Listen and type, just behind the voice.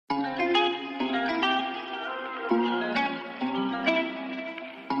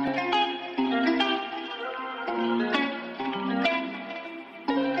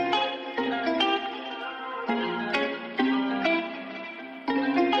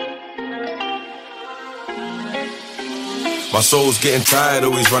My soul's getting tired,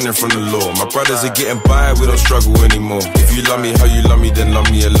 always running from the law. My brothers are getting by, we don't struggle anymore. If you love me how you love me, then love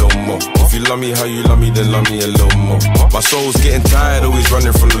me a little more. If you love me how you love me, then love me a little more. My soul's getting tired, always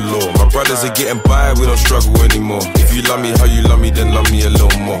running from the law. My brothers are getting by, we don't struggle anymore. If you love me how you love me, then love me a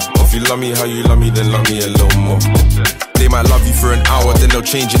little more. If you love me how you love me, then love me a little more. They might love you for an hour, then they'll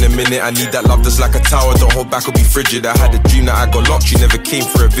change in a minute. I need that love that's like a tower, don't hold back or be frigid. I had a dream that I got locked, you never came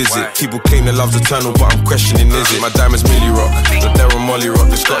for a visit. People claim that love's eternal, but I'm questioning, is it? My diamonds Millie rock, the Darren Molly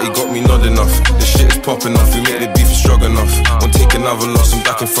rock. The Scotty got me nodding off. The shit is popping off, we make the beef strong enough. Won't take another loss, I'm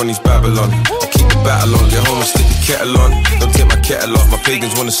back in front of these Babylon. I keep the battle on, get home and stick the kettle on. Don't take my kettle off, my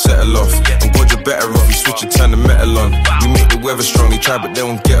pagans wanna settle off. I'm God, you're better off, you switch and turn the metal on. We make the weather strong, they try but they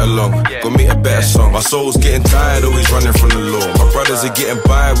won't get along. Go make a better song. My soul's getting tired, always running from the law. My brothers are getting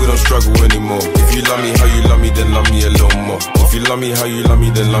by, we don't struggle anymore. If you love me how you love me, then love me a little more. If you love me how you love me,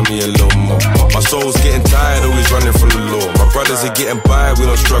 then love me a little more. My soul's getting tired, always running from the law. My brothers are getting by, we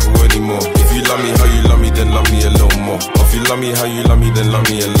don't struggle anymore. If you love me how you love me, then love me a little more. If you love me how you love me, then love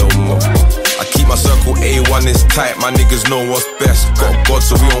me a little more. I keep my circle A1, it's tight, my niggas know what's best. Got God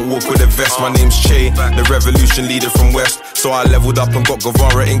so we don't walk with a vest. My name's Che, the revolution leader from West. So I leveled up and got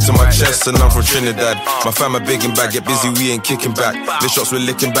Guevara ink to my chest. And I'm from Trinidad, my fam are big and bad. Get busy, we ain't kicking back. The shots we're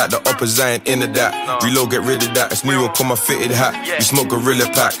licking back, the uppers I ain't into that. Reload, get rid of that, it's New York on my fitted hat. We smoke Gorilla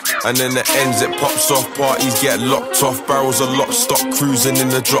Pack, and then the ends it pops off. Parties get locked off, barrels are locked, stop cruising in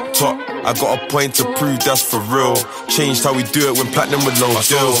the drop top. I got a point to prove, that's for real. Changed how we do it when platinum with low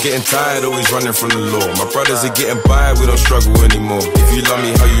deals. Getting tired, always running from the law. My brothers are getting by, we don't struggle anymore. If you love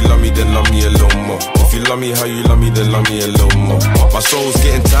me how you love me, then love me a little more. If you love me how you love me, then love me a little more. My soul's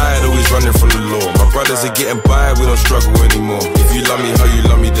getting tired, always running from the law. My brothers are getting by, we don't struggle anymore. If you love me